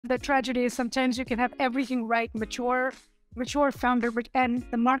The tragedy is sometimes you can have everything right, mature founder, and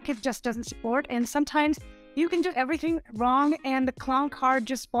the market just doesn't support. And sometimes you can do everything wrong and the clown card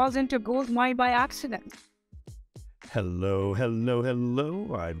just falls into a gold mine by accident. Hello, hello,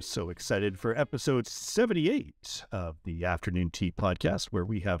 hello. I'm so excited for episode 78 of the Afternoon Tea Podcast, where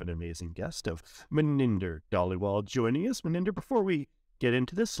we have an amazing guest of Maninder Dhaliwal joining us. Maninder, before we get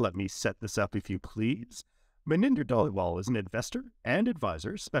into this, let me set this up if you please. Maninder Dhaliwal is an investor and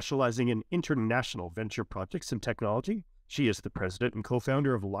advisor specializing in international venture projects and technology. She is the president and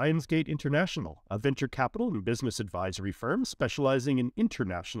co-founder of Lionsgate International, a venture capital and business advisory firm specializing in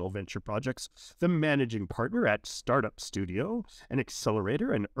international venture projects, the managing partner at Startup Studio, an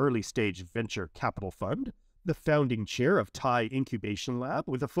Accelerator and early-stage venture capital fund, the founding chair of Thai Incubation Lab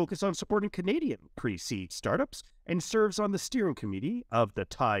with a focus on supporting Canadian pre-seed startups, and serves on the steering committee of the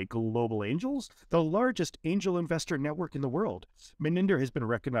Thai Global Angels, the largest angel investor network in the world. Maninder has been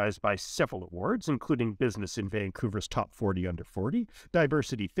recognized by several awards, including Business in Vancouver's Top 40 Under 40,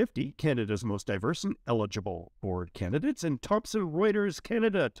 Diversity 50, Canada's Most Diverse and Eligible Board Candidates, and Thomson Reuters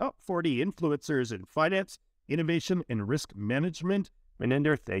Canada Top 40 Influencers in Finance, Innovation, and Risk Management.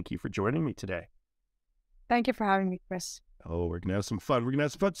 Maninder, thank you for joining me today. Thank you for having me, Chris. Oh, we're going to have some fun.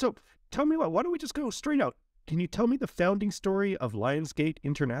 So tell me why don't we just go straight out? Can you tell me the founding story of Lionsgate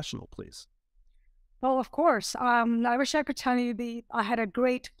International, please? Well, of course. I wish I could tell you I had a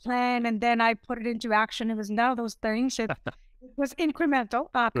great plan and then I put it into action. It was none of those things. It was incremental,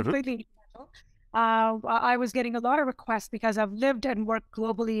 completely incremental. I was getting a lot of requests because I've lived and worked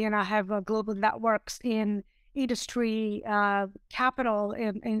globally, and I have global networks in industry, capital,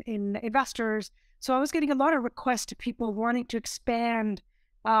 in investors. So I was getting a lot of requests to people wanting to expand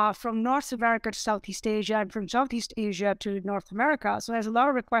from North America to Southeast Asia and from Southeast Asia to North America. So as a lot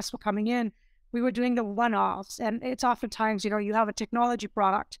of requests were coming in, we were doing the one-offs. And it's oftentimes, you have a technology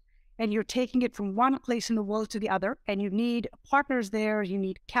product and you're taking it from one place in the world to the other, and you need partners there, you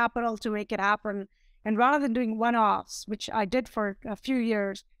need capital to make it happen. And rather than doing one-offs, which I did for a few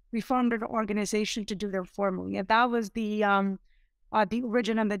years, we formed an organization to do them formally. And that was the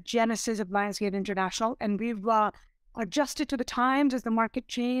origin and the genesis of Lionsgate International. And we've adjusted to the times as the market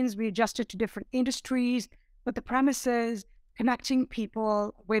changed. We adjusted to different industries, but the premise is connecting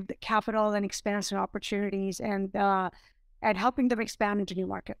people with capital and expansion opportunities and helping them expand into new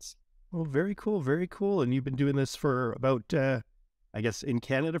markets. Well, very cool, very cool. And you've been doing this for about, I guess, in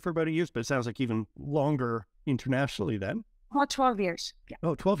Canada for about a year, but it sounds like even longer internationally then. About 12 years. Yeah.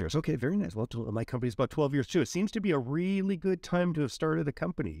 Oh, 12 years. Okay, very nice. Well, my company's about 12 years too. It seems to be a really good time to have started a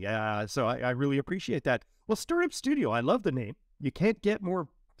company. So I really appreciate that. Well, Startup Studio, I love the name. You can't get more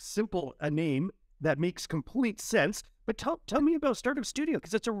simple a name that makes complete sense. But tell me about Startup Studio,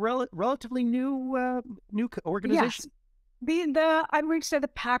 because it's a relatively new organization. Yes. I would say the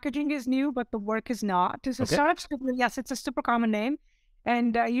packaging is new, but the work is not. So okay. Startup Studio, yes, it's a super common name.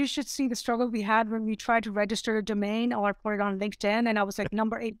 And you should see the struggle we had when we tried to register a domain or put it on LinkedIn. And I was like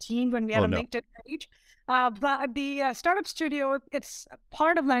number 18 when we had LinkedIn page. But the Startup Studio, it's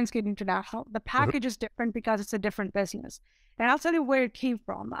part of Lionsgate International. The package is different because it's a different business. And I'll tell you where it came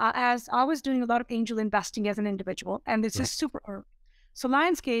from. As I was doing a lot of angel investing as an individual, and this is super early. So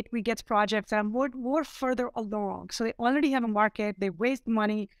Lionsgate, we get projects that are more further along. So they already have a market. They raised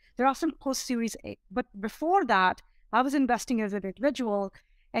money. They're often post-Series A. But before that, I was investing as an individual,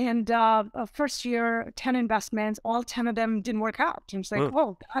 and first year, 10 investments, all 10 of them didn't work out. And it's like,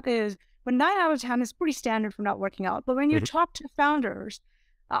 but 9 out of 10 is pretty standard for not working out. But when you talk to founders,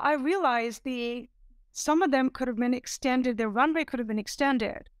 I realized some of them could have been extended, their runway could have been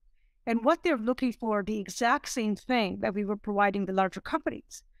extended. And what they're looking for, the exact same thing that we were providing the larger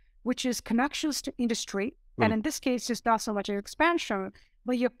companies, which is connections to industry. And in this case, it's not so much an expansion,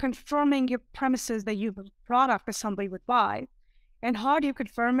 but you're confirming your premises that you have a product that somebody would buy. And how do you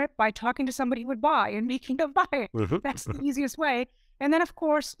confirm it? By talking to somebody who would buy and making them buy it. That's the easiest way. And then, of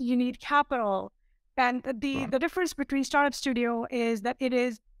course, you need capital. And the difference between Startup Studio is that it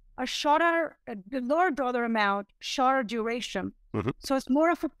is a lower dollar amount, shorter duration. So it's more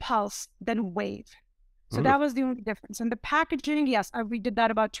of a pulse than a wave. So that was the only difference. And the packaging, yes, we did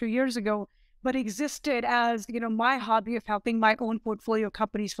that about 2 years ago, but existed as, my hobby of helping my own portfolio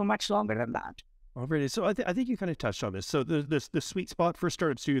companies for much longer than that. Already. So I think you kind of touched on this. So the sweet spot for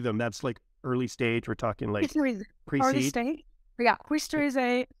Startup Studio, that's like early stage. We're talking like pre-seed. Early stage. Yeah, pre-series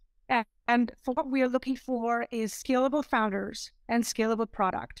A. And for what we are looking for is scalable founders and scalable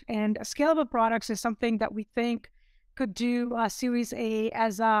product. And scalable products is something that we think could do Series A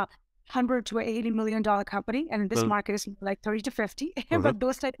as a $100 to $80 million company. And in this market, it's like 30 to 50, but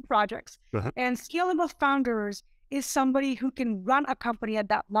those type of projects. And scalable founders is somebody who can run a company at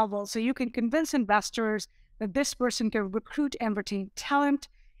that level. So you can convince investors that this person can recruit and retain talent.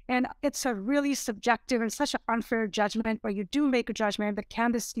 And it's a really subjective and such an unfair judgment where you do make a judgment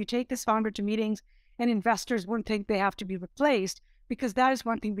that you take this founder to meetings and investors wouldn't think they have to be replaced, because that is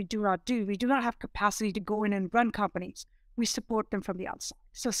one thing we do not do. We do not have capacity to go in and run companies. We support them from the outside.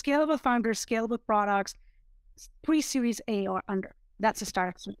 So scalable founders, scalable products, pre-Series A or under. That's a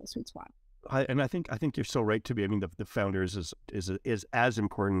startup sweet spot. I think you're so right to be. I mean, the founders is as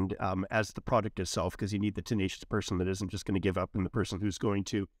important as the product itself, because you need the tenacious person that isn't just going to give up, and the person who's going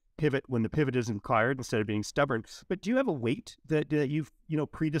to pivot when the pivot isn't required instead of being stubborn. But do you have a weight that you've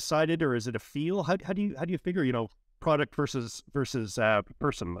pre-decided, or is it a feel? How do you figure product versus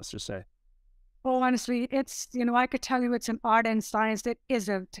person? Let's just say. Oh, honestly, it's I could tell you it's an art and science that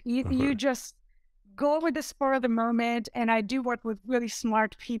isn't. You just go with the spur of the moment, and I do work with really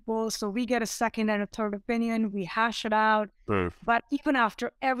smart people, so we get a second and a third opinion. We hash it out. But even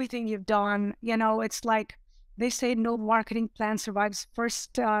after everything you've done, it's like they say, no marketing plan survives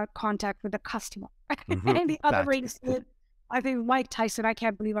first contact with the customer. And the other way to say it, I think Mike Tyson, I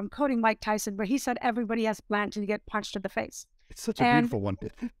can't believe I'm quoting Mike Tyson, but he said everybody has a plan till you get punched in the face. It's such a beautiful one.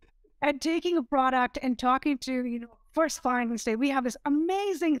 And taking a product and talking to, first client and say, we have this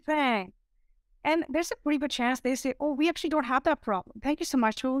amazing thing. And there's a pretty good chance they say, oh, we actually don't have that problem. Thank you so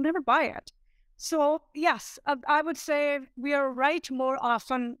much. We'll never buy it. So yes, I would say we are right more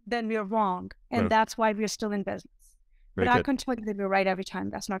often than we are wrong. And that's why we're still in business. But I couldn't tell you that we're right every time.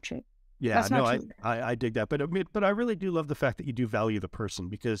 That's not true. Yeah, that's not true. I dig that. But I really do love the fact that you do value the person,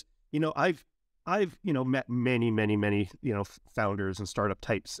 because, I've met many, founders and startup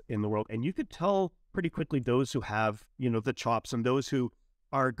types in the world. And you could tell pretty quickly those who have, the chops, and those who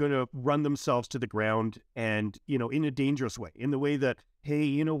are going to run themselves to the ground, and, in a dangerous way, in the way that, hey,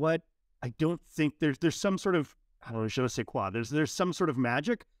 you know what? I don't think there's some sort of, I don't know, should I say quad? There's some sort of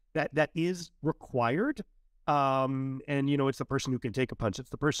magic that is required. And, it's the person who can take a punch.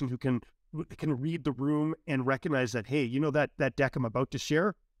 It's the person who can read the room and recognize that, hey, that deck I'm about to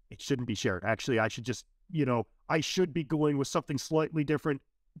share, it shouldn't be shared. Actually, I should just, I should be going with something slightly different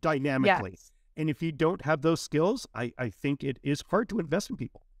dynamically. Yes. And if you don't have those skills, I think it is hard to invest in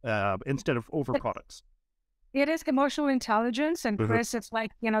people instead of over products. It is emotional intelligence. And Chris, it's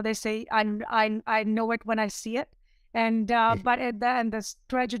like, they say, I know it when I see it. And but then the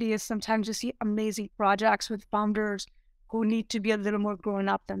tragedy is sometimes you see amazing projects with founders who need to be a little more grown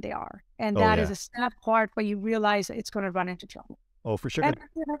up than they are. And that is a sad part where you realize it's going to run into trouble. Oh, for sure. And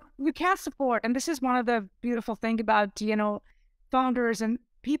you can't support. And this is one of the beautiful things about, founders, and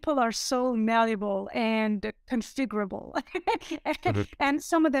people are so malleable and configurable. And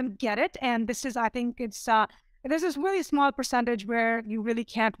some of them get it. And this is, I think it's, there's this really small percentage where you really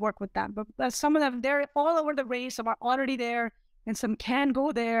can't work with them. But some of them, they're all over the race. Some are already there, and some can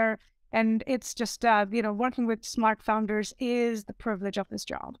go there. And it's just, working with smart founders is the privilege of this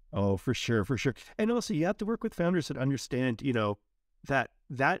job. Oh, for sure, for sure. And also, you have to work with founders that understand,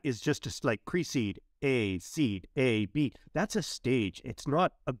 that is just like pre-seed, A, seed, A, B. That's a stage. It's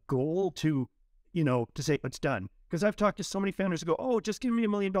not a goal to say it's done. Because I've talked to so many founders who go, oh, just give me $1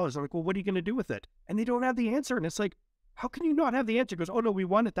 million. I'm like, well, what are you going to do with it? And they don't have the answer. And it's like, how can you not have the answer? He goes, oh, no, we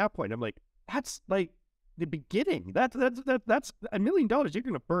won at that point. I'm like, that's like the beginning. That's $1 million you're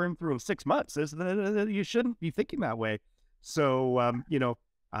going to burn through in 6 months. You shouldn't be thinking that way. So,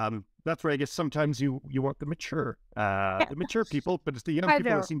 that's where I guess sometimes you want the mature people, but it's the young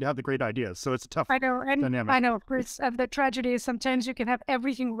people that seem to have the great ideas. So it's a tough dynamic. I know, Chris. The tragedy is sometimes you can have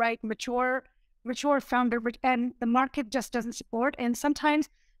everything right, mature founder, and the market just doesn't support. And sometimes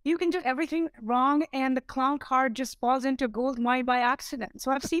you can do everything wrong, and the clown card just falls into a gold mine by accident.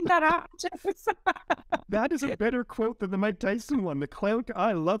 So I've seen that happen. That is a better quote than the Mike Tyson one. The clown.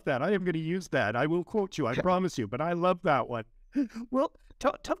 I love that. I am going to use that. I will quote you. I promise you. But I love that one. Well,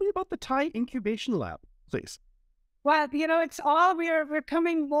 tell me about the Thai Incubation Lab, please. Well, it's all we're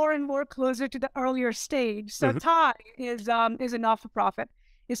coming more and more closer to the earlier stage. So Thai is a not-for-profit.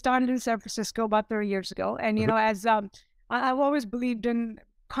 It started in San Francisco about 30 years ago. And, as I've always believed in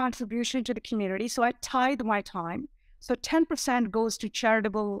contribution to the community. So I tithe my time. So 10% goes to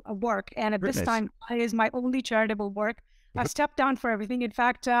charitable work. And at this time, Thai is my only charitable work. I stepped down for everything. In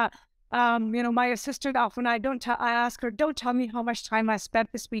fact, my assistant, often I ask her, don't tell me how much time I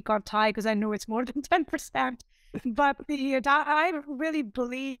spent this week on Thai, because I know it's more than 10%. But I really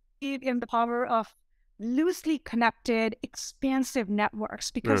believe in the power of loosely connected, expansive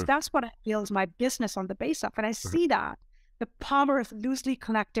networks, because that's what I feel is my business on the base of. And I see that, the power of loosely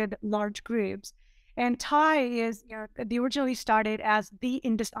connected large groups. And Thai is, they originally started as the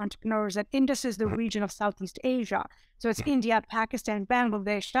Indus entrepreneurs, and Indus is the region of Southeast Asia. So it's India, Pakistan,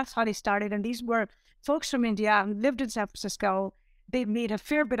 Bangladesh. That's how they started. And these were folks from India who lived in San Francisco. They made a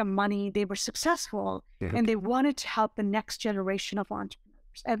fair bit of money. They were successful, and they wanted to help the next generation of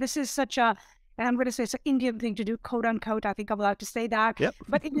entrepreneurs. And this is such a, and I'm going to say it's an Indian thing to do, quote unquote. I think I'm allowed to say that. Yep.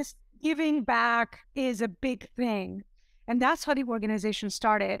 But it is, giving back is a big thing. And that's how the organization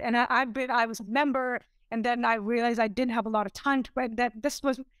started. And I was a member, and then I realized I didn't have a lot of time to, but that this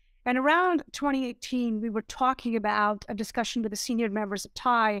was, and around 2018, we were talking about a discussion with the senior members of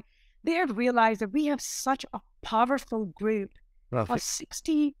Thai. They had realized that we have such a powerful group of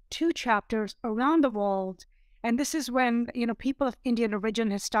 62 chapters around the world. And this is when, people of Indian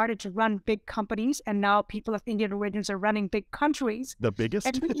origin have started to run big companies, and now people of Indian origins are running big countries. The biggest?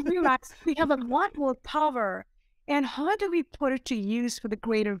 And we realized we have a lot more power. And how do we put it to use for the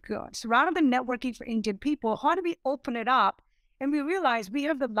greater good? So rather than networking for Indian people, how do we open it up? And we realize we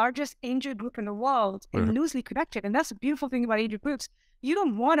have the largest angel group in the world and loosely connected. And that's the beautiful thing about angel groups. You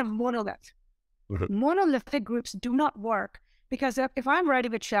don't want a monolith. Monolithic groups do not work, because if I'm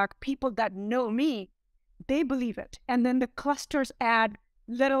writing a check, people that know me, they believe it. And then the clusters add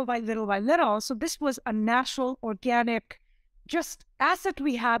little by little by little. So this was a natural, organic, just asset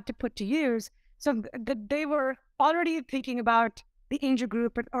we had to put to use. So they were already thinking about the angel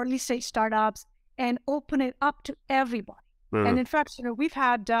group and early stage startups and open it up to everybody. And in fact, we've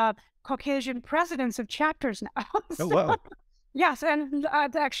had Caucasian presidents of chapters now. Oh, wow. Yes. And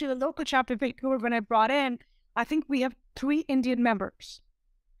actually the local chapter of Vancouver, when I brought in, I think we have 3 Indian members.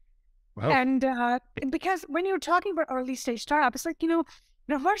 Wow. And because when you're talking about early stage startup, it's like,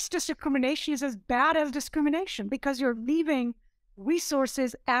 reverse discrimination is as bad as discrimination, because you're leaving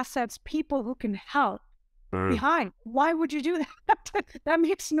resources, assets, people who can help behind. Why would you do that? That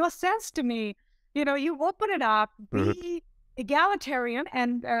makes no sense to me. You open it up, be egalitarian,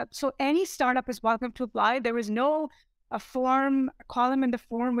 and so any startup is welcome to apply. There is no a column in the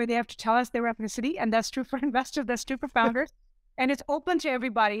form where they have to tell us their ethnicity, and that's true for investors, that's true for founders, and it's open to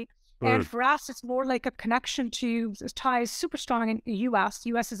everybody. And for us, it's more like a connection to Thai is super strong in the U.S.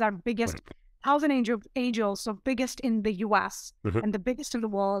 U.S. is our biggest 1,000 angels, so biggest in the U.S. and the biggest in the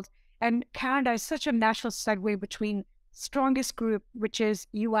world. And Canada is such a natural segue between strongest group, which is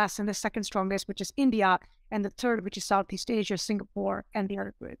U.S., and the second strongest, which is India, and the third, which is Southeast Asia, Singapore, and the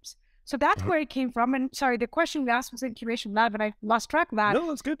other groups. So that's where it came from. And sorry, the question you asked was Incubation Lab, and I lost track of that. No,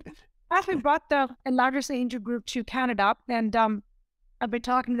 that's good. After we brought the largest angel group to Canada, and I've been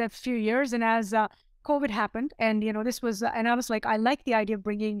talking to them for a few years, and as COVID happened, and this was, and I was like, I like the idea of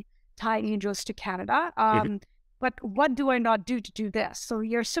bringing Thai angels to Canada, but what do I not do to do this? So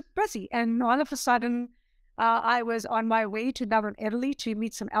you're so busy, and all of a sudden, I was on my way to Northern Italy to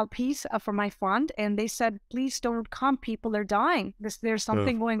meet some LPs for my fund, and they said, "Please don't come. People are dying. There's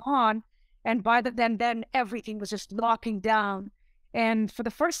something going on." And by then everything was just locking down. And for the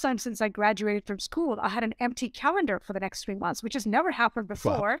first time since I graduated from school, I had an empty calendar for the next 3 months, which has never happened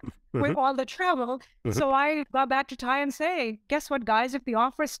before with all the travel. So I got back to Thai and say, guess what, guys? If the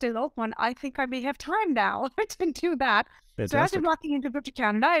offer is still open, I think I may have time now to do that. Fantastic. So I've been walking into to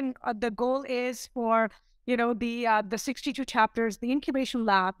Canada, and the goal is for, the 62 chapters, the incubation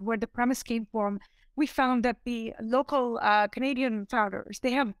lab, where the premise came from. We found that the local Canadian founders,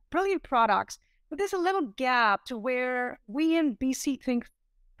 they have brilliant products, but there's a little gap to where we in BC think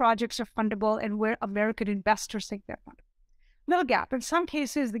projects are fundable and where American investors think they're fundable. Little gap. In some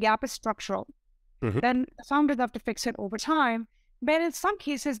cases, the gap is structural. Then the founders have to fix it over time. But in some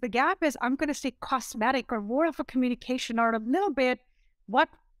cases, the gap is, I'm going to say, cosmetic or more of a communication or a little bit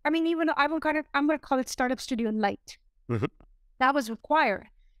even I'm going to call it Startup Studio Light. That was required.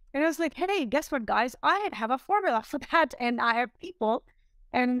 And I was like, hey, guess what, guys? I have a formula for that, and I have people.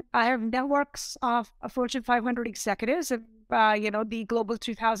 And I have networks of Fortune 500 executives, and, the Global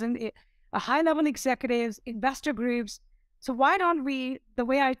 2000, high-level executives, investor groups. So why don't we, the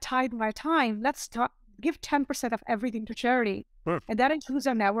way I tithe my time, let's give 10% of everything to charity. And that includes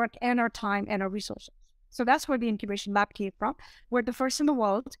our network and our time and our resources. So that's where the Incubation Lab came from. We're the first in the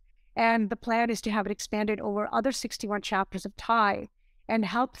world. And the plan is to have it expanded over other 61 chapters of Thai and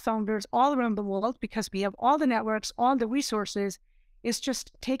help founders all around the world, because we have all the networks, all the resources. It's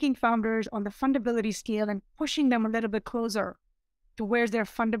just taking founders on the fundability scale and pushing them a little bit closer to where they're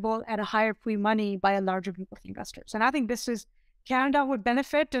fundable at a higher pre-money by a larger group of investors. And I think Canada would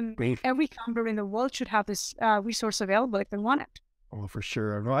benefit, and every founder in the world should have this resource available if they want it. Oh, for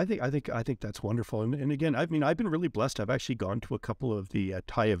sure. No, I think that's wonderful. And again, I've been really blessed. I've actually gone to a couple of the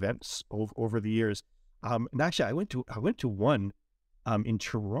Thai events over the years. And actually, I went to one in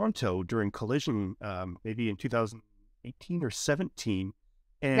Toronto during Collision, maybe in 2018 or 17.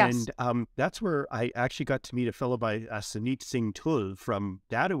 Yes. And that's where I actually got to meet a fellow by Suneet Singh Tull from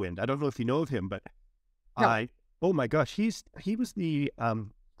Datawind. I don't know if you know of him, but No. oh my gosh, he was the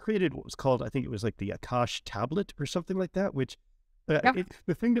created what was called, I think it was like the Akash tablet or something like that, which Yep.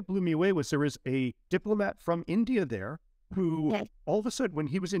 the thing that blew me away was there was a diplomat from India there who Yes. all of a sudden, when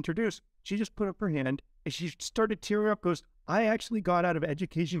he was introduced, she just put up her hand and she started tearing up, goes, I actually got out of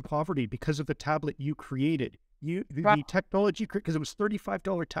education poverty because of the tablet you created. Right. The technology, because it was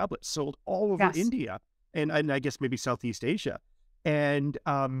 $35 tablets sold all over Yes. India and I guess maybe Southeast Asia. And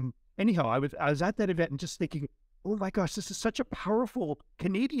anyhow, I was at that event and just thinking, oh my gosh, this is such a powerful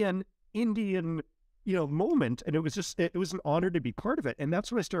Canadian Indian, moment. And it was an honor to be part of it. And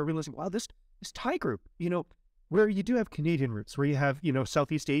that's when I started realizing, wow, this Thai group, where you do have Canadian roots, where you have,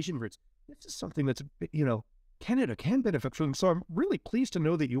 Southeast Asian roots, this is something that's, Canada can benefit from. So I'm really pleased to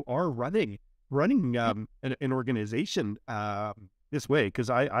know that you are running an organization this way, because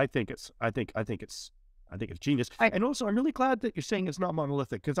I think it's genius. And also, I'm really glad that you're saying it's not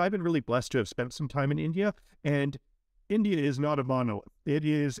monolithic, because I've been really blessed to have spent some time in India, and India is not a monolith. It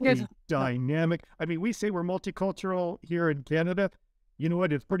is Yes. a dynamic. I mean, we say we're multicultural here in Canada. You know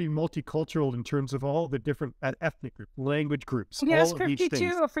what? It's pretty multicultural in terms of all the different ethnic groups, language groups, Yes, all of these things.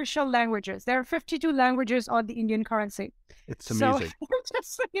 52 official languages. There are 52 languages on the Indian currency. It's amazing. So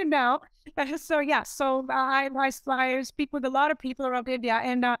just so you know, so I speak with a lot of people around India,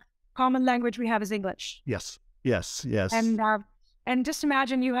 and common language we have is English. Yes. And just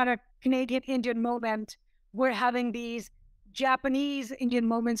imagine you had a Canadian Indian moment. We're having these Japanese Indian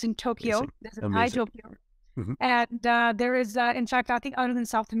moments in Tokyo. Amazing. There's a Thai Tokyo. And there is, in fact, I think other than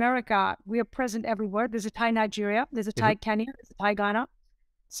South America, we are present everywhere. There's a Thai Nigeria, there's a Thai Kenya, there's a Thai Ghana.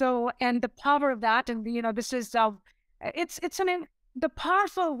 So, and the power of that, and this is, the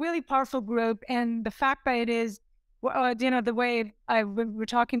powerful, really powerful group, and the fact that it is, the way we're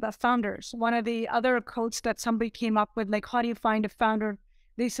talking about founders. One of the other quotes that somebody came up with, like, how do you find a founder?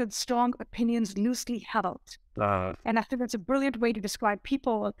 They said, strong opinions loosely held. And I think that's a brilliant way to describe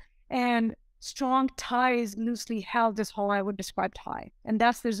people. And strong ties loosely held is how I would describe Thai. And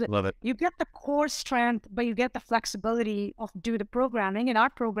Love it. You get the core strength, but you get the flexibility of do the programming. And our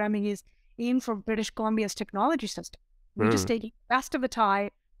programming is aimed for British Columbia's technology system. We just take the best of the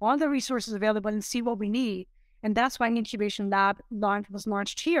Thai, all the resources available, and see what we need. And that's why an incubation lab was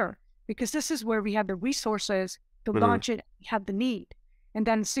launched here, because this is where we have the resources to launch it, we have the need. And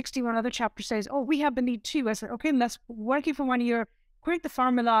then 61 other chapter says, oh, we have the need too. I said, okay, let's working for 1 year, create the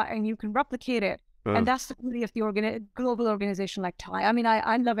formula, and you can replicate it. And that's the beauty of the global organization like Thai. I mean,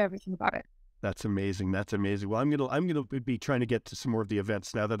 I love everything about it. That's amazing. That's amazing. Well, I'm gonna be trying to get to some more of the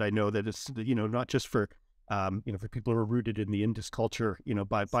events now that I know that it's not just for for people who are rooted in the Indus culture,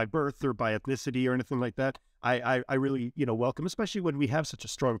 by birth or by ethnicity or anything like that. I really welcome, especially when we have such a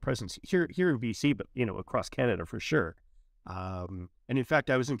strong presence here in BC, but across Canada for sure. And in fact,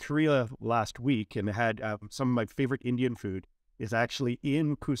 I was in Korea last week and had some of my favorite Indian food is actually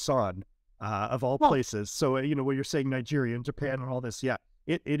in Busan, of all places. So, when you're saying Nigeria and Japan and all this, yeah,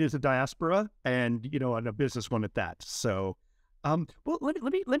 it is a diaspora and, and a business one at that. So, well, let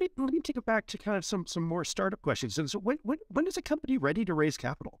me take it back to kind of some more startup questions. And so when is a company ready to raise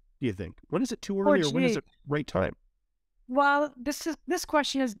capital, do you think? When is it too early or when is it right time? Well, this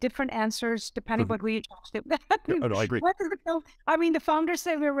question has different answers depending what we talk to. No, I agree. I mean, the founders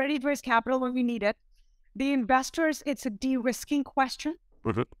say we're ready to raise capital when we need it. The investors, it's a de-risking question.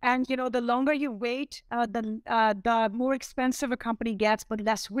 And, the longer you wait, the more expensive a company gets, but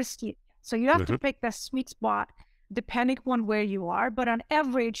less risky. So you have to pick the sweet spot depending on where you are. But on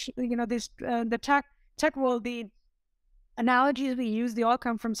average, the tech world, the analogies we use, they all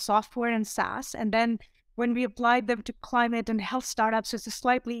come from software and SaaS. And then when we applied them to climate and health startups, it's a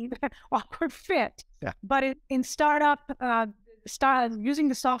slightly awkward fit. Yeah. But in startup, using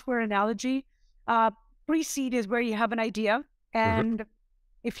the software analogy, pre-seed is where you have an idea. And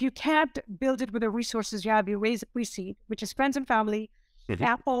if you can't build it with the resources you have, you raise a pre-seed, which is friends and family.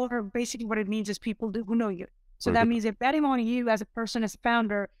 Apple, or basically what it means is people who know you. So that means they're betting on you as a person, as a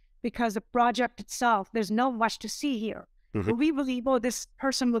founder, because the project itself, there's not much to see here. But we believe, this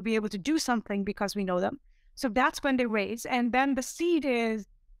person will be able to do something because we know them. So that's when they raise. And then the seed is,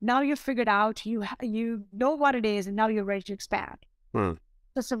 now you've figured out, you know what it is, and now you're ready to expand. So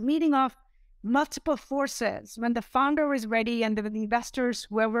it's a meeting of multiple forces. When the founder is ready and the investors,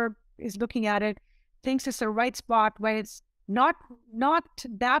 whoever is looking at it, thinks it's the right spot where it's not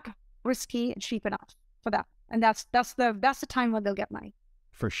that risky and cheap enough for that. And that's the time when they'll get money.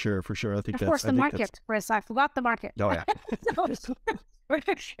 For sure. I think Of course, the market, Chris. I forgot the market. Oh, yeah.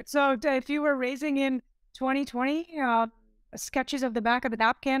 So if you were raising in 2020, sketches of the back of the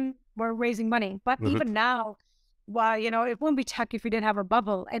napkin were raising money. But even now, well, it wouldn't be tech if we didn't have a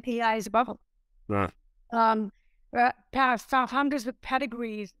bubble, and AI is a bubble. Founders with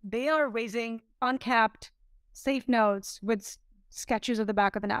pedigrees, they are raising uncapped safe notes with sketches of the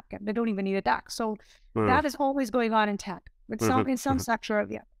back of the napkin. They don't even need a deck. So that is always going on in tech. In some sector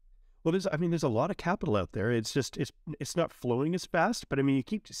of it. Well, there's a lot of capital out there. It's just it's not flowing as fast. But I mean, you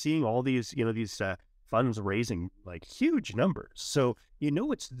keep seeing all these funds raising like huge numbers. So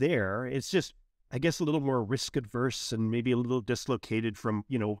it's there. It's just, I guess, a little more risk adverse and maybe a little dislocated from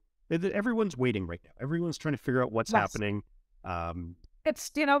everyone's waiting right now. Everyone's trying to figure out what's happening.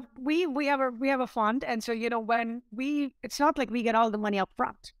 It's we have a fund, and so it's not like we get all the money up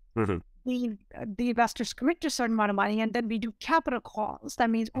front. The investors commit to a certain amount of money, and then we do capital calls. That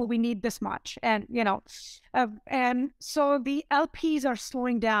means, we need this much, and and so the LPs are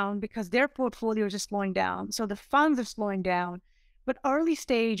slowing down because their portfolios are slowing down. So the funds are slowing down, but early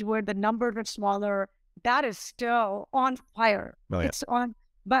stage where the numbers are smaller, that is still on fire. Oh, yeah. It's on,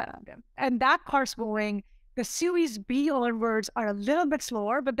 and that part's going. The Series B onwards are a little bit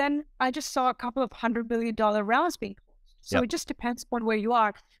slower, but then I just saw a couple of $100 billion rounds being closed. So it just depends on where you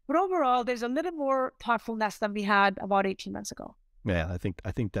are. But overall, there's a little more thoughtfulness than we had about 18 months ago. Yeah, I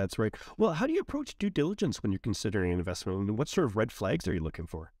think that's right. Well, how do you approach due diligence when you're considering an investment? And what sort of red flags are you looking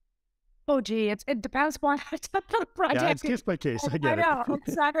for? Oh, gee, it depends upon the project. Yeah, it's case by case. I get it. I know.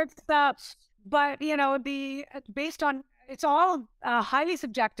 But based on, it's all highly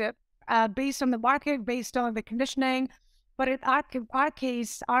subjective, based on the market, based on the conditioning. But in our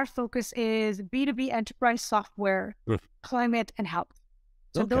case, our focus is B2B enterprise software, climate, and health.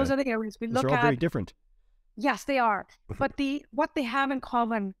 So those are the areas we look at. They're all very different. Yes, they are. But what they have in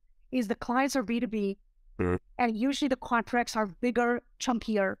common is the clients are B2B, and usually the contracts are bigger,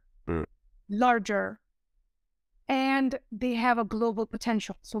 chunkier, larger, and they have a global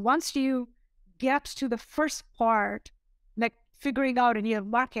potential. So once you get to the first part, like figuring out a new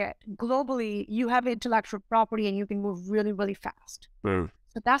market globally, you have intellectual property and you can move really, really fast. So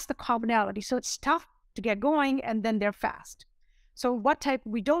that's the commonality. So it's tough to get going, and then they're fast. So what type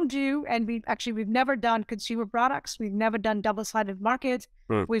we don't do, and we've never done consumer products. We've never done double-sided markets.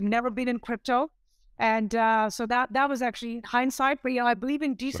 We've never been in crypto. And so that was actually hindsight. But I believe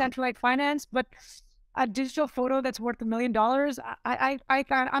in decentralized finance, but a digital photo that's worth $1 million.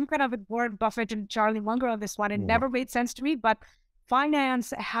 I'm kind of with Warren Buffett and Charlie Munger on this one. It never made sense to me, but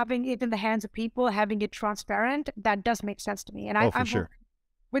finance, having it in the hands of people, having it transparent, that does make sense to me. And I'm sure.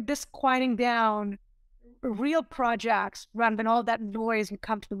 With this quieting down, real projects rather than all that noise would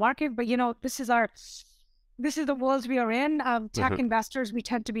come to the market. But this is the world we are in. Tech investors, we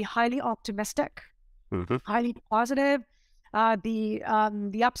tend to be highly optimistic, highly positive.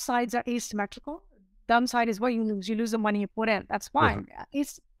 The upsides are asymmetrical. Downside is what you lose. You lose the money you put in. That's fine.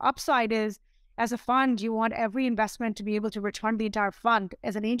 Its upside is, as a fund, you want every investment to be able to return the entire fund.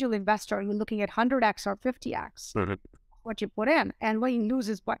 As an angel investor, you're looking at 100x or 50x what you put in, and what you lose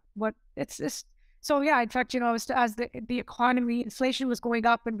is what it's. So yeah, in fact, as the economy, inflation was going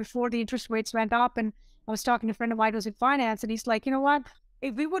up, and before the interest rates went up, and I was talking to a friend of mine who was in finance, and he's like, you know what?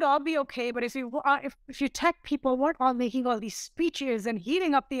 If we would all be okay, but if you tech people weren't all making all these speeches and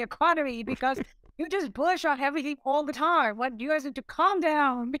heating up the economy because you just bullish on everything all the time, what you guys need to calm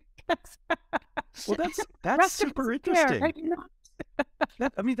down. Well, that's super interesting.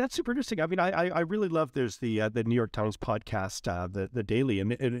 That's super interesting. I mean, I really love. There's the New York Times podcast, the Daily,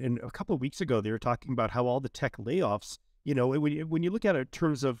 and a couple of weeks ago they were talking about how all the tech layoffs. When you look at it in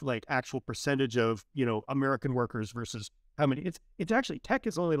terms of like actual percentage of American workers versus how many, it's actually tech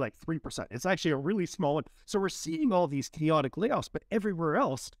is only like 3%. It's actually a really small one. So we're seeing all these chaotic layoffs, but everywhere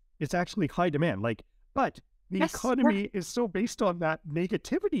else it's actually high demand. But the economy is so based on that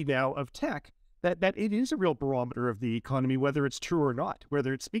negativity now of tech that it is a real barometer of the economy, whether it's true or not,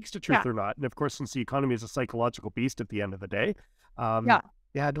 whether it speaks to truth or not. And of course, since the economy is a psychological beast at the end of the day, I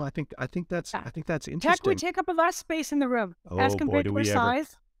think that's interesting. Tech, we take up a lot of space in the room as compared to our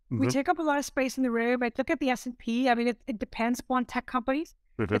size. We take up a lot of space in the room. I look at the S&P. I mean, it depends upon tech companies.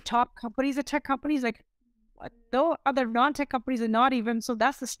 The top companies are tech companies. Like no other non-tech companies are not even. So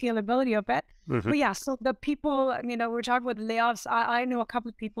that's the scalability of it. But yeah, so the people, we're talking about layoffs. I know a couple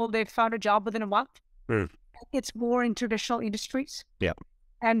of people, they found a job within a month. It's more in traditional industries. Yeah.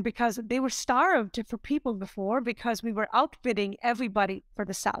 And because they were starved for people before, because we were outbidding everybody for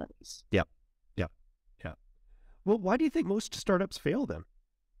the salaries. Yeah. Well, why do you think most startups fail then?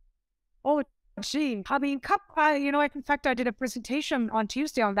 Oh, gee, I mean, in fact, I did a presentation on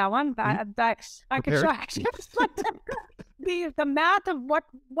Tuesday on that one that I could show. The math of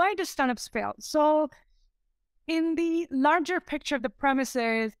why do startups fail? So in the larger picture, the premise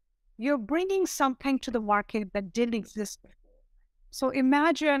is you're bringing something to the market that didn't exist before. So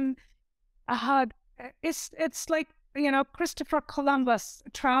imagine it's like, Christopher Columbus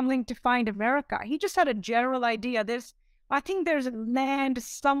traveling to find America. He just had a general idea. I think there's land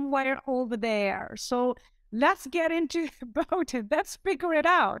somewhere over there. So let's get into the boat and let's figure it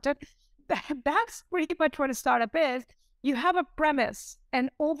out. And that's pretty much what a startup is. You have a premise, and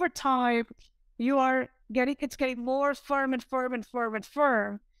over time, it's getting more firm and firm and firm and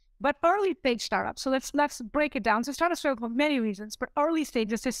firm. But early stage startups, so let's break it down. So startups fail for many reasons, but early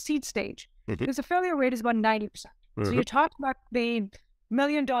stage is the seed stage. Because the failure rate is about 90%. So you talk about the $1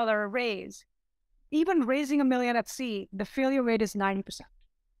 million raise. Even raising $1 million at seed, the failure rate is 90%.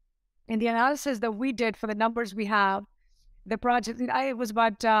 In the analysis that we did for the numbers we have, the project, it was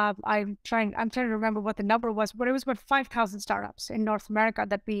about, I'm trying to remember what the number was, but it was about 5,000 startups in North America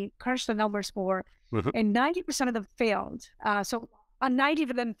that we crunched the numbers for, and 90% of them failed. So 90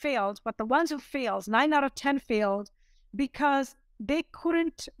 of them failed, but the ones who failed, 9 out of 10 failed because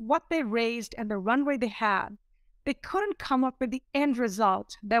what they raised and the runway they had, they couldn't come up with the end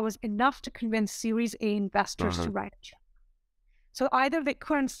result that was enough to convince Series A investors to write a check. So either they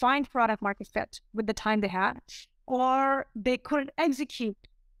couldn't find product market fit with the time they had, or they couldn't execute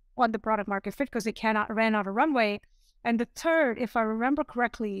on the product market fit because they ran out of runway. And the third, if I remember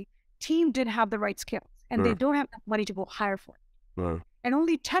correctly, team didn't have the right skills, and they don't have enough money to go hire for it. And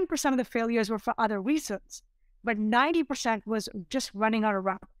only 10% of the failures were for other reasons, but 90% was just running out of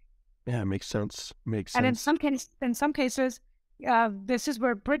runway. Yeah, makes sense. And in some cases, this is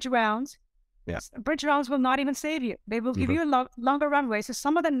where bridge rounds will not even save you. They will give you a longer runway. So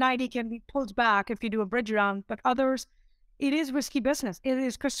some of the 90 can be pulled back if you do a bridge round, but others, it is risky business. It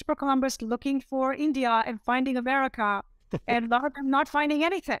is Christopher Columbus looking for India and finding America, and a lot of them not finding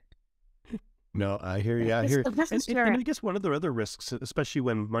anything. No, I hear you. And I guess one of the other risks, especially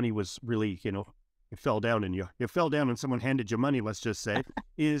when money was really, you fell down and someone handed you money, let's just say,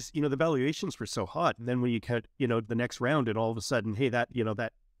 is, the valuations were so hot. And then when you cut, the next round, and all of a sudden, hey, that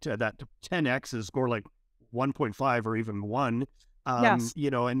 10X is more like 1.5 or even 1, yes.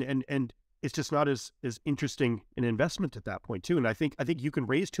 And it's just not as interesting an investment at that point too. And I think you can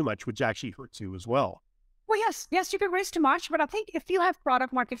raise too much, which actually hurts you as well. Well, yes, you can raise too much, but I think if you have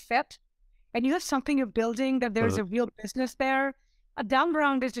product market fit and you have something you're building, that there's a real business there, a down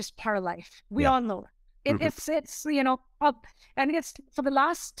round is just part of life. We all know it. It's and it's for the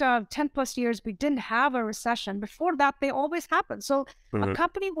last 10 plus years, we didn't have a recession. Before that, they always happen. So a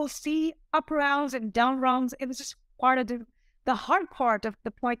company will see up rounds and down rounds. It was just part of the hard part of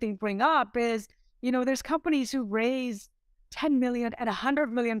the point they bring up is, there's companies who raise 10 million and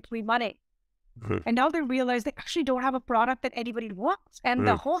 100 million pre-money. And now they realize they actually don't have a product that anybody wants. And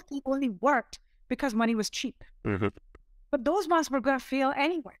the whole thing only worked because money was cheap. But those ones were going to fail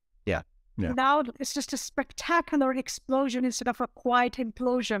anyway. Yeah. Now it's just a spectacular explosion instead of a quiet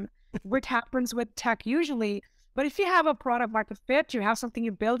implosion, which happens with tech usually. But if you have a product market fit, you have something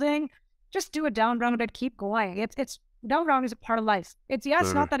you're building, just do a down round and keep going. It's down round is a part of life. It's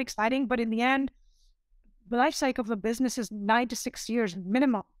not that exciting, but in the end, the life cycle of a business is 9 to 6 years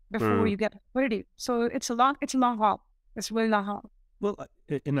minimum before you get liquidity. So it's a long haul. It's a really long haul. Well,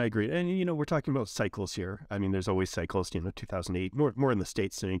 and I agree. And, we're talking about cycles here. I mean, there's always cycles, 2008, more in the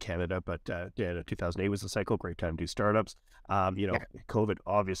States than in Canada, but 2008 was a cycle, great time to do startups. COVID,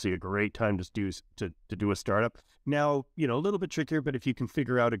 obviously a great time to do a startup. Now, a little bit trickier, but if you can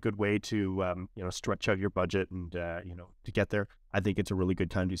figure out a good way to, stretch out your budget and, to get there, I think it's a really good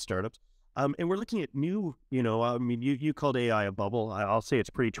time to do startups. And we're looking at new, you called AI a bubble. I'll say it's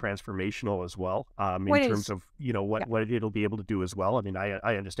pretty transformational as well, in terms of, what it'll be able to do as well. I mean,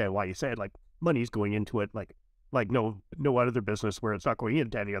 I understand why you say it, like money's going into it, like no other business where it's not going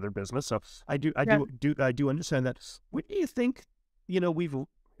into any other business. So I do understand that. What do you think,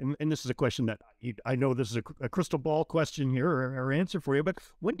 and this is a question that I know this is a crystal ball question here or answer for you, but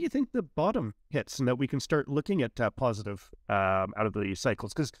when do you think the bottom hits and that we can start looking at positive out of the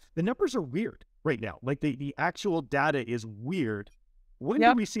cycles? Because the numbers are weird right now. Like the actual data is weird. When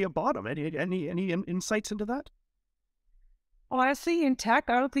do we see a bottom? Any insights into that? Honestly, in tech,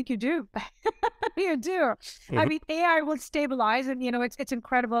 I don't think you do. You do. I mean, AI will stabilize, and it's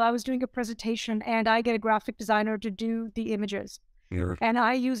incredible. I was doing a presentation, and I get a graphic designer to do the images. And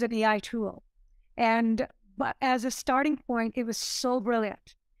I use an AI tool. But as a starting point, it was so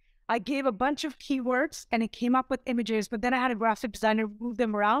brilliant. I gave a bunch of keywords and it came up with images, but then I had a graphic designer move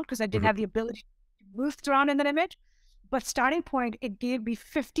them around because I didn't have the ability to move around in that image. But starting point, it gave me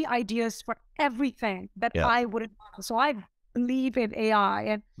 50 ideas for everything that I wouldn't know. So I believe in AI.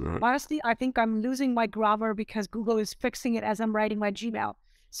 And honestly, I think I'm losing my grammar because Google is fixing it as I'm writing my Gmail.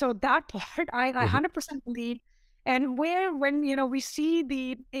 So that part, I 100% believe. And when, we see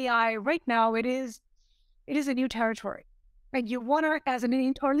the AI right now, it is a new territory. And you want to, as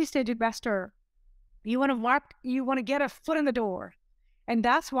an early stage investor, you want to get a foot in the door. And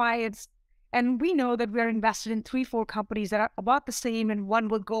that's why and we know that we're invested in 3-4 companies that are about the same, and one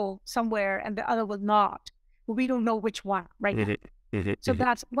will go somewhere and the other will not. But we don't know which one right now. So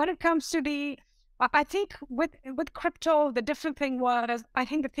that's when it comes to I think with crypto, the different thing was, I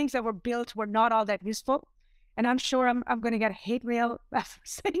think the things that were built were not all that useful. And I'm sure I'm going to get hate mail for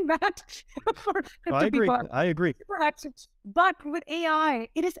saying that. I agree. But with AI,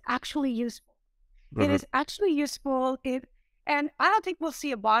 it is actually useful. It is actually useful. And I don't think we'll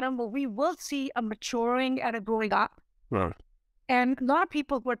see a bottom, but we will see a maturing and a growing up. And a lot of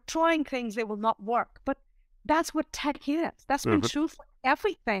people were trying things that will not work. But that's what tech is. That's been true for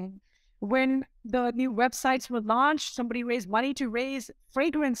everything. When the new websites were launched, somebody raised money to raise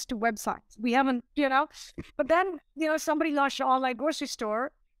fragrance to websites. We haven't, but then, somebody launched an online grocery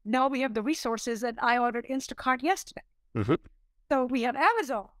store. Now we have the resources, and I ordered Instacart yesterday. So we have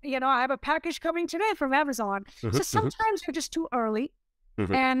Amazon. I have a package coming today from Amazon. So sometimes you're just too early.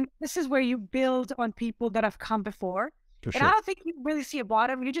 And this is where you build on people that have come before. I don't think you really see a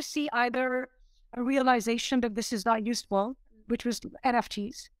bottom. You just see either a realization that this is not useful, which was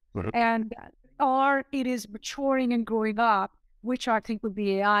NFTs. Or it is maturing and growing up, which I think would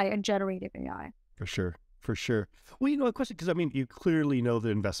be AI and generative AI. For sure. Well, a question, because you clearly know the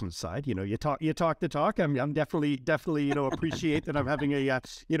investment side. You talk the talk. I'm definitely appreciate that I'm having a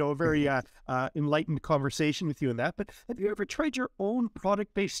very enlightened conversation with you in that. But have you ever tried your own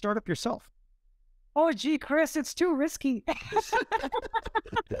product-based startup yourself? Oh, gee, Chris, it's too risky.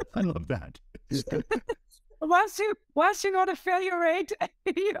 I love that. Once you know the failure rate,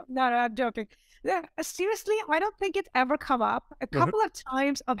 no, I'm joking. Seriously, I don't think it's ever come up. A couple of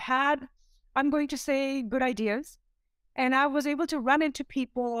times I've had, I'm going to say, good ideas, and I was able to run into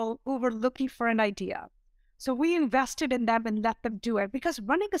people who were looking for an idea. So we invested in them and let them do it, because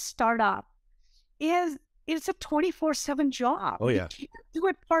running a startup it's a 24/7 job. Oh yeah, you can't do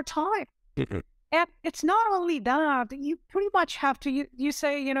it part-time. And it's not only that, you pretty much have to, you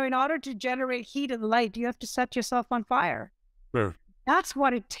say, in order to generate heat and light, you have to set yourself on fire. That's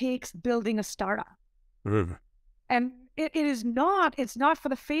what it takes building a startup. And it's not for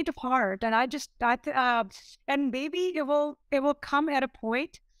the faint of heart. And and maybe it will come at a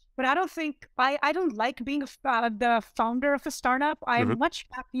point, but I don't think, I don't like being the founder of a startup. I'm much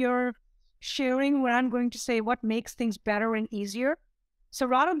happier sharing what I'm going to say, what makes things better and easier. So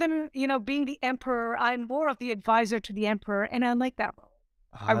rather than, being the emperor, I'm more of the advisor to the emperor, and I like that role.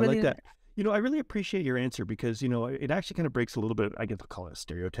 I really like that. I really appreciate your answer, because, it actually kind of breaks a little bit, I guess I'll call it a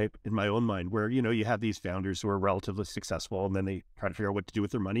stereotype in my own mind, where, you have these founders who are relatively successful, and then they try to figure out what to do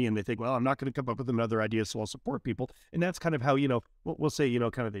with their money, and they think, well, I'm not going to come up with another idea, so I'll support people. And that's kind of how, we'll say,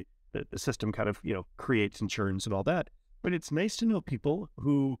 kind of the system kind of, creates and churns and all that. But it's nice to know people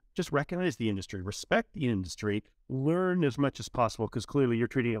who just recognize the industry, respect the industry, learn as much as possible, because clearly you're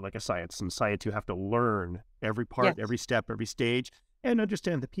treating it like a science. And science, you have to learn every part, every step, every stage, and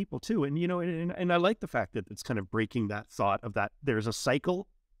understand the people too. And, and I like the fact that it's kind of breaking that thought of that there's a cycle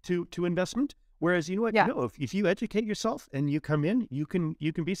to investment. Whereas, if you educate yourself and you come in, you can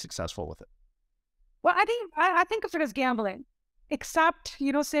be successful with it. Well, I think of it as gambling, except,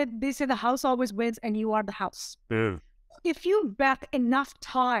 they say the house always wins and you are the house. If you bet enough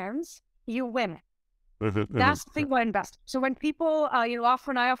times, you win. That's the thing about investing. So when people, I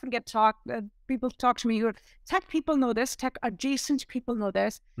often get people talk to me, tech people know this, tech adjacent people know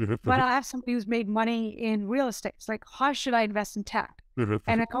this, but I have somebody who's made money in real estate. It's like, how should I invest in tech? And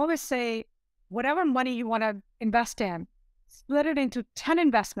I always say, whatever money you want to invest in, split it into 10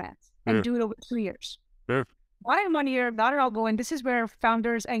 investments and do it over 2 years. My money here, not at all going. This is where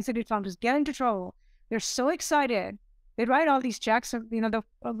executive founders get into trouble. They're so excited. They write all these checks.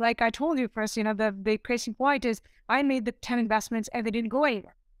 Like I told you, Chris, the crazy point is I made the 10 investments and they didn't go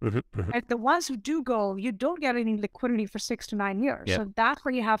anywhere. And the ones who do go, you don't get any liquidity for 6 to 9 years. Yep. So that's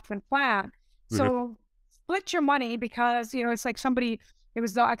where you have to plan. So split your money, because, it's like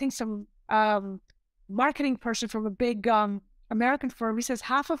I think some marketing person from a big American firm, he says,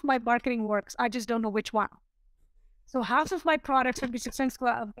 half of my marketing works, I just don't know which one. So half of my products would be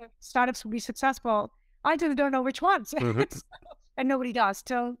successful, startups would be successful, I just don't know which ones. And and nobody does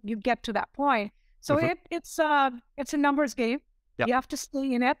till you get to that point. So it's a numbers game. Yep. You have to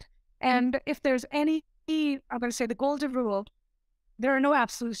stay in it. And if there's any, I'm going to say the golden rule, there are no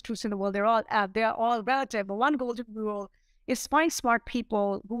absolute truths in the world. They're all relative. But one golden rule is find smart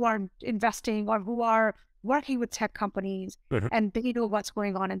people who are investing or who are working with tech companies, and they know what's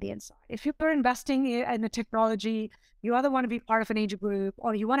going on the inside. If you're investing in the technology, you either want to be part of an angel group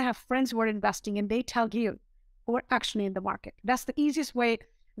or you want to have friends who are investing and they tell you who are actually in the market. That's the easiest way.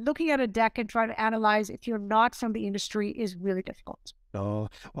 Looking at a deck and trying to analyze if you're not from the industry is really difficult. Oh,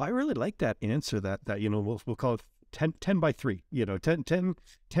 well, I really like that answer that we'll call it 10 by 3, 10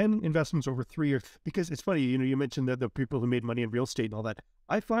 investments over 3 years, because it's funny, you mentioned that the people who made money in real estate and all that.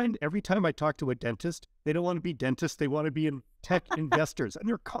 I find every time I talk to a dentist, they don't want to be dentists. They want to be in tech investors, and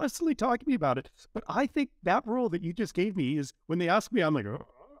they're constantly talking to me about it. But I think that rule that you just gave me is when they ask me, I'm like, oh,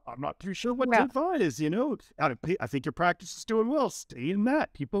 I'm not too sure what to advise, I think your practice is doing well. Stay in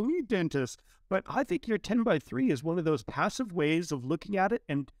that. People need dentists. But I think your 10 by 3 is one of those passive ways of looking at it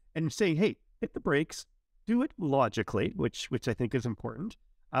and saying, hey, hit the brakes. Do it logically, which I think is important.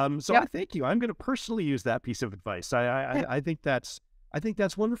 So I thank you. I'm going to personally use that piece of advice. I think that's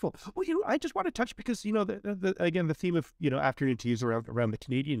wonderful. Well, I just want to touch because again the theme of afternoon tea is around the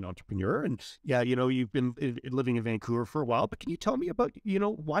Canadian entrepreneur, and you've been living in Vancouver for a while. But can you tell me about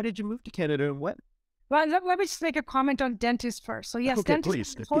why did you move to Canada and when? Well, let me just make a comment on dentists first. So yes, okay,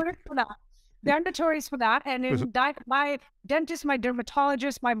 dentists are notorious for that. They're notorious for that, and my dentist, my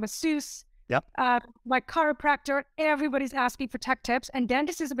dermatologist, my masseuse. Yep. My chiropractor, everybody's asking for tech tips, and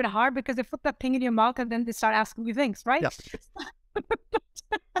dentist is a bit hard because they put that thing in your mouth and then they start asking you things, right? Yep.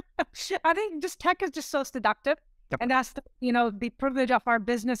 I think just tech is just so seductive, and that's the privilege of our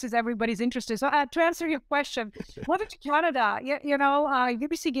business is everybody's interested. So to answer your question, moving to Canada,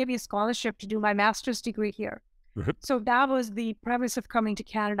 UBC gave me a scholarship to do my master's degree here. So that was the premise of coming to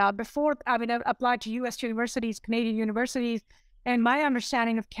Canada. Before, I applied to U.S. universities, Canadian universities. And my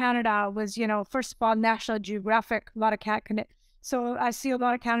understanding of Canada was, first of all, National Geographic, a lot of Canada. So I see a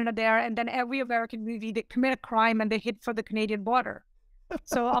lot of Canada there. And then every American movie, they commit a crime and they hit for the Canadian border.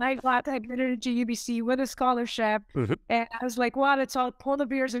 So I got admitted to UBC with a scholarship. And I was like, well, it's all polar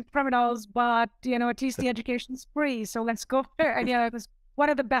bears and criminals, but, at least the education's free. So let's go there. And it was one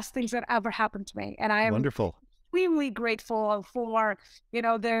of the best things that ever happened to me. And I am wonderful. Extremely grateful for,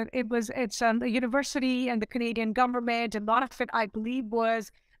 it's the university and the Canadian government. A lot of it, I believe,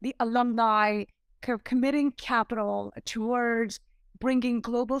 was the alumni committing capital towards bringing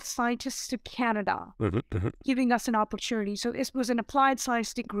global scientists to Canada, giving us an opportunity. So this was an applied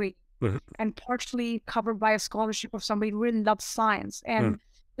science degree and partially covered by a scholarship of somebody who really loves science. And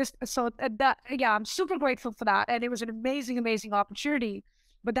I'm super grateful for that. And it was an amazing, amazing opportunity.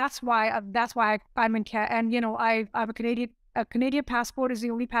 But that's why I'm in Canada, and I have a Canadian passport is the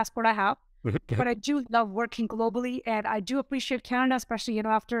only passport I have. But I do love working globally, and I do appreciate Canada, especially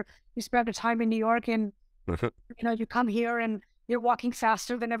after you spend the time in New York, and you come here and you're walking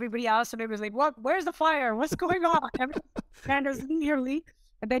faster than everybody else, and it was like, what? Where's the fire? What's going on? Canada's nearly,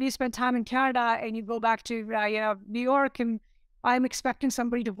 and then you spend time in Canada, and you go back to New York, and I'm expecting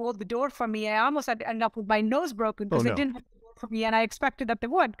somebody to hold the door for me. I almost had to end up with my nose broken because they didn't have for me, and I expected that they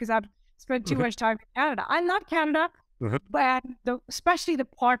would because I've spent too much time in Canada. I love Canada, but especially the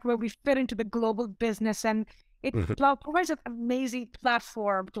part where we fit into the global business, and it provides an amazing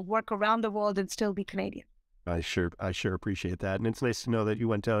platform to work around the world and still be Canadian. I sure appreciate that, and it's nice to know that you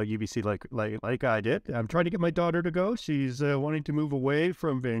went to UBC like I did. I'm trying to get my daughter to go. She's wanting to move away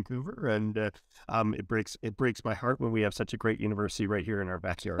from Vancouver, and it breaks my heart when we have such a great university right here in our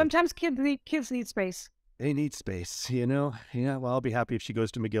backyard. Sometimes kids need space. They need space, Yeah, well, I'll be happy if she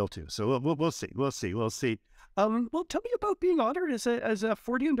goes to McGill too. So we'll see. Well, tell me about being honored as a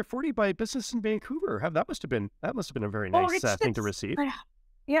 40 under 40 by Business in Vancouver. That must have been a very nice thing to receive.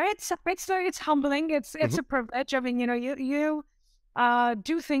 Yeah, it's humbling. It's a privilege. I mean, you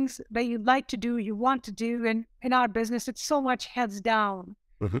do things that you like to do, you want to do, and in our business, it's so much heads down.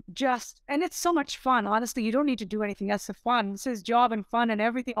 And it's so much fun. Honestly, you don't need to do anything else. It's fun. This is job and fun and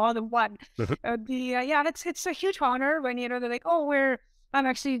everything all in one. It's a huge honor when they're like, oh, I'm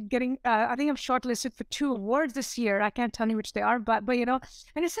actually getting. I think I'm shortlisted for 2 awards this year. I can't tell you which they are, but and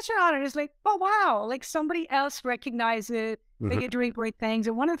it's such an honor. It's like, oh wow, like somebody else recognizes that you're doing great things.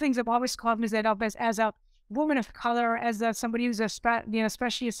 And one of the things I've always cognizant of as a woman of color, as somebody who's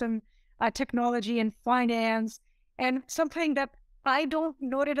specialist in technology and finance, and something that I don't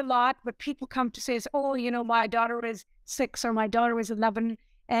note it a lot, but people come to say, oh, my daughter is 6 or my daughter is 11,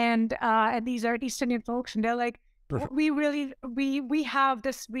 and these are East Indian folks, and they're like, we have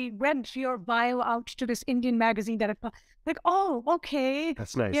this, we read your bio out to this Indian magazine that like, oh, okay.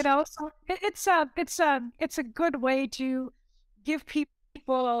 That's nice. You know, so it's a good way to give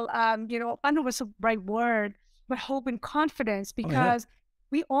people, you know, I don't know what's the right word, but hope and confidence, because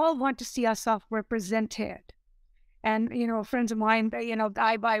we all want to see ourselves represented. And, you know, friends of mine, you know,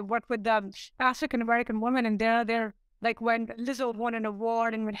 I work with African-American women, and they're like, when Lizzo won an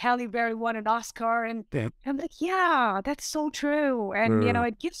award and when Halle Berry won an Oscar, and I'm like, yeah, that's so true. And, you know,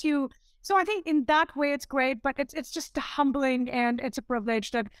 it gives you, so I think in that way it's great, but it's just humbling, and it's a privilege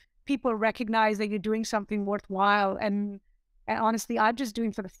that people recognize that you're doing something worthwhile. And honestly, I'm just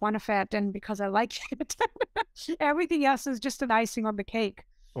doing for the fun of it, and because I like it. Everything else is just an icing on the cake.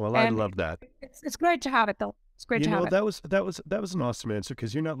 Well, I love that. It's great to have it, though. It's great to have it. That was an awesome answer,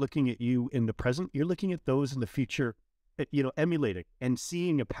 because you're not looking at you in the present, you're looking at those in the future, you know, emulating and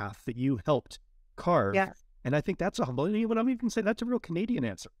seeing a path that you helped carve. Yeah. And I think that's a humble, and I'm even saying that's a real Canadian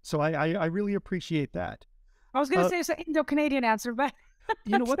answer. So I really appreciate that. I was going to say it's an Indo-Canadian answer, but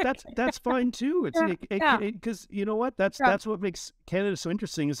you know what? That's fine too. It's because you know what? That's what makes Canada so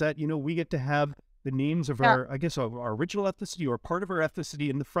interesting, is that, you know, we get to have the names of our, I guess, our original ethnicity, or part of our ethnicity,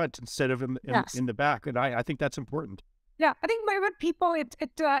 in the front instead of in the back. And I think that's important. Yeah, I think with people,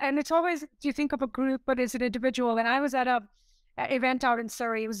 and it's always, you think of a group, but it's an individual. And I was at a event out in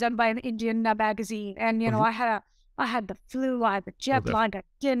Surrey. It was done by an Indian magazine, and you know, I had the flu, I had the jet lag, I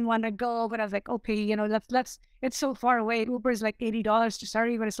didn't want to go, but I was like, okay, you know, let's. It's so far away. Uber is like $80 to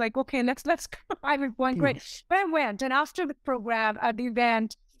Surrey, but it's like, okay, let's go. I was going great, but I went, and after the program, at the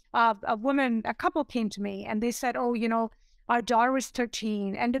event, a couple came to me, and they said, oh, you know, our daughter is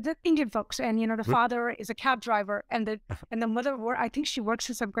 13, and the Indian folks, and, you know, the father is a cab driver, and the mother, I think she works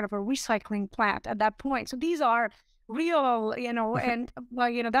in some kind of a recycling plant at that point. So these are real, you know, and, well,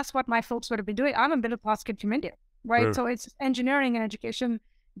 you know, that's what my folks would have been doing. I'm a middle-class kid from India, right? So it's engineering and education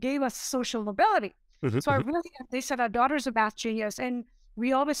gave us social mobility. So they said our daughter's a math genius, and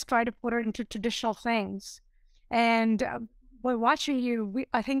we always try to put her into traditional things. And by watching you,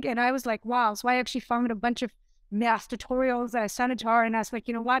 I think, and I was like, wow. So I actually found a bunch of math tutorials that I sent it to her, and I was like,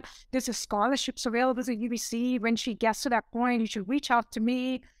 you know what? There's a scholarships available at UBC. When she gets to that point, you should reach out to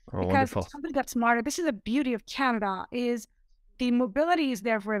me, because somebody that's smarter. This is the beauty of Canada, is the mobility is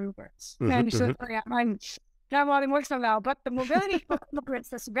there for immigrants. And she said, oh, yeah, I'm all emotional now, but the mobility for immigrants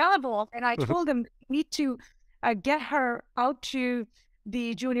that's available. And I told them, we need to get her out to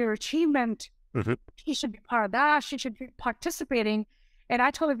the junior achievement. She should be part of that. She should be participating. And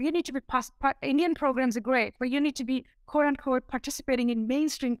I told her, you need to be Indian programs are great, but you need to be, quote unquote, participating in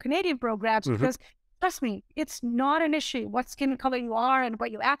mainstream Canadian programs, because trust me, it's not an issue what skin color you are and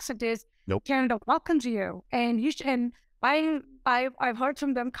what your accent is. Canada welcomes you, and I've heard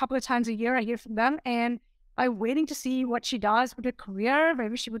from them a couple of times a year. I hear from them, and I'm waiting to see what she does with her career.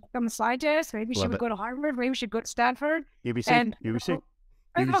 Maybe she would become a scientist. Maybe she would go to Harvard. Maybe she'd go to Stanford. UBC.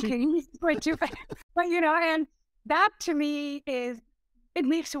 Okay, great too. But you know, and that to me it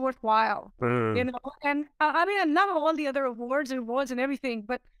makes it worthwhile, you know. And I mean, I love all the other awards and everything,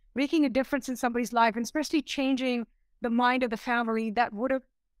 but making a difference in somebody's life, and especially changing the mind of the family that would have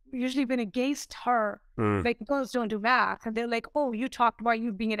usually been against her. Like, girls don't do math, and they're like, oh, you talked about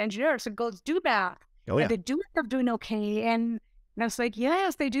you being an engineer, so girls do math. And they do end up doing okay. And I was like,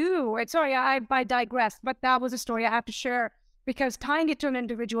 yes, they do. And sorry, I digress, but that was a story I have to share, because tying it to an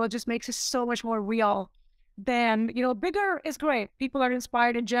individual just makes it so much more real. Then, you know, bigger is great. People are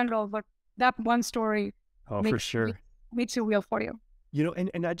inspired in general, but that one story makes it real for you. You know,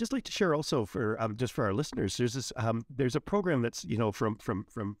 and I'd just like to share also for just for our listeners, there's this there's a program that's, you know, from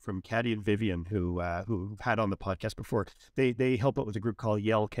Caddy and Vivian, who had on the podcast before. They help out with a group called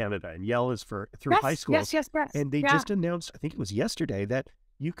Yell Canada, and Yell is through high school. Yes. And they just announced, I think it was yesterday, that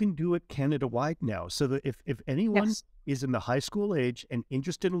you can do it Canada-wide now. So that if anyone is in the high school age and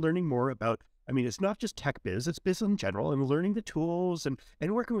interested in learning more about, I mean, it's not just tech biz, it's biz in general, and learning the tools and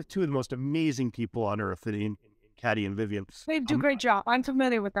working with two of the most amazing people on earth in Caddy and Vivian. They do a great job. I'm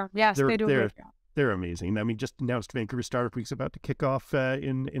familiar with them. Yes, they do a great job. They're amazing. I mean, just announced Vancouver Startup Week's about to kick off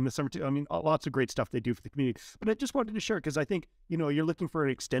in the summer too. I mean, lots of great stuff they do for the community. But I just wanted to share, because I think, you know, you're looking for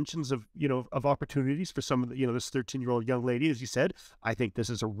extensions of, you know, of opportunities for some of the, you know, this 13-year-old young lady, as you said. I think this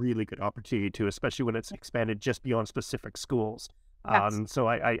is a really good opportunity too, especially when it's expanded just beyond specific schools. So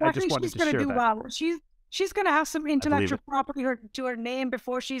I just wanted to share that. Well. She's going to have some intellectual property to her name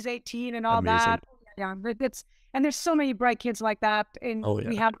before she's 18 and all that. Yeah, and there's so many bright kids like that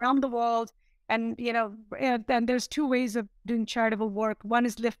we have around the world. And, you know, and there's two ways of doing charitable work. One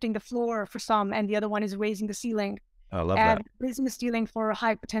is lifting the floor for some, and the other one is raising the ceiling. I love and that. business dealing for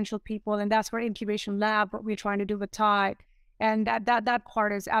high potential people. And that's where Incubation Lab, what we're trying to do with Thai. And that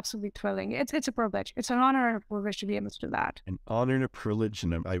part is absolutely thrilling. It's a privilege. It's an honor and a privilege to be able to do that. An honor and a privilege,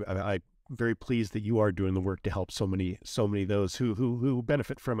 and I'm very pleased that you are doing the work to help so many of those who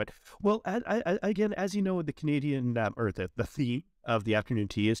benefit from it. Well, again, as you know, the Canadian or the theme of the afternoon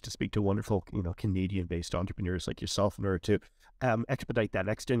tea is to speak to wonderful, Canadian-based entrepreneurs like yourself in order to expedite that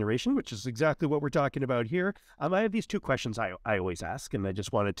next generation, which is exactly what we're talking about here. I have these two questions I always ask, and I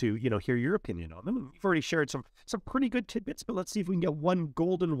just wanted to, hear your opinion on them. And you've already shared some pretty good tidbits, but let's see if we can get one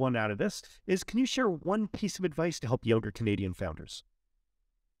golden one out of this. Can you share one piece of advice to help younger Canadian founders?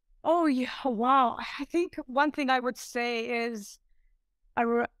 Oh, yeah. Wow. I think one thing I would say is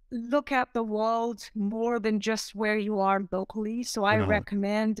look at the world more than just where you are locally. So I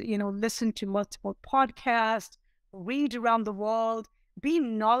recommend, listen to multiple podcasts, read around the world, be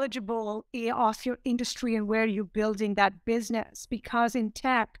knowledgeable of your industry and where you're building that business. Because in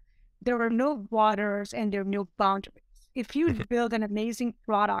tech, there are no borders and there are no boundaries. If you build an amazing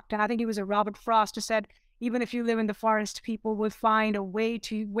product, and I think it was a Robert Frost who said, even if you live in the forest, people will find a way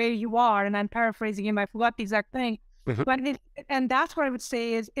to where you are. And I'm paraphrasing him. I forgot the exact thing. And that's what I would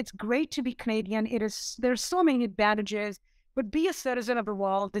say is it's great to be Canadian. There's so many advantages, but be a citizen of the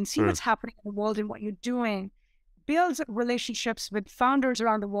world and see what's happening in the world and what you're doing. Build relationships with founders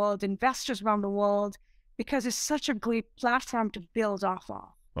around the world, investors around the world, because it's such a great platform to build off of.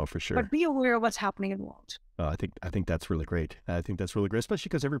 Oh, for sure. But be aware of what's happening in the world. I think that's really great. I think that's really great, especially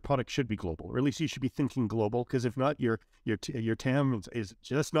because every product should be global, or at least you should be thinking global. Because if not, your TAM is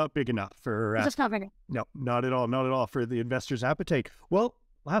just not big enough for. It's just not big enough. No, not at all for the investor's appetite. Well,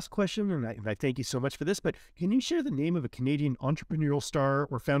 last question, and I thank you so much for this. But can you share the name of a Canadian entrepreneurial star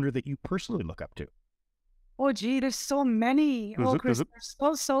or founder that you personally look up to? Oh, gee, there's so many. Chris,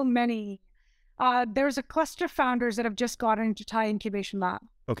 there's so many. There's a cluster of founders that have just gotten into Thai Incubation Lab.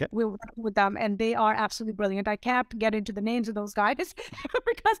 Okay. We're working with them, and they are absolutely brilliant. I can't get into the names of those guys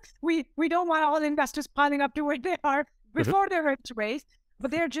because we don't want all the investors piling up to where they are before they're ready to raise.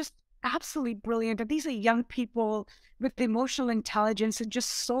 But they're just absolutely brilliant. And these are young people with emotional intelligence and just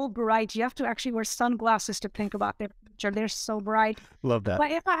so bright. You have to actually wear sunglasses to think about their future. They're so bright. Love that.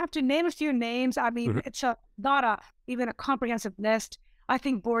 But if I have to name a few names, I mean, it's not even a comprehensive list. I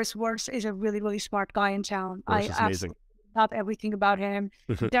think Boris Wirtz is a really, really smart guy in town. Boris is amazing. Love everything about him.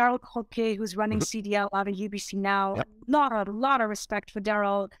 Daryl Kolke, who's running CDL out of UBC now. Yep. A lot of respect for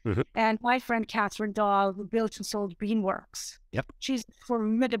Daryl. And my friend Catherine Dahl, who built and sold Beanworks. Yep. She's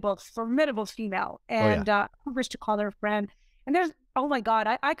formidable female. And privileged to call her a friend. And there's, oh my God,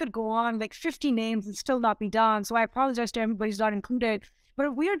 I could go on like 50 names and still not be done. So I apologize to everybody who's not included.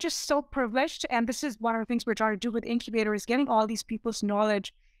 But we are just so privileged. And this is one of the things we're trying to do with Incubator is getting all these people's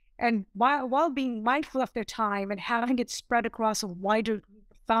knowledge and while being mindful of their time and having it spread across a wider group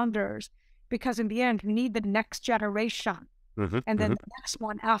of founders, because in the end, we need the next generation and then the next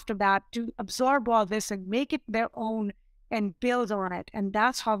one after that to absorb all this and make it their own and build on it. And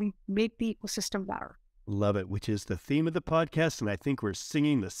that's how we make the ecosystem better. Love it, which is the theme of the podcast, and I think we're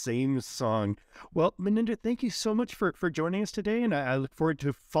singing the same song. Well, Maninder, thank you so much for joining us today, and I look forward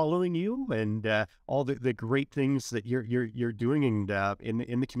to following you and all the great things that you're doing and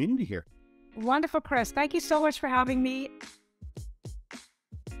in the community here. Wonderful, Chris. Thank you so much for having me.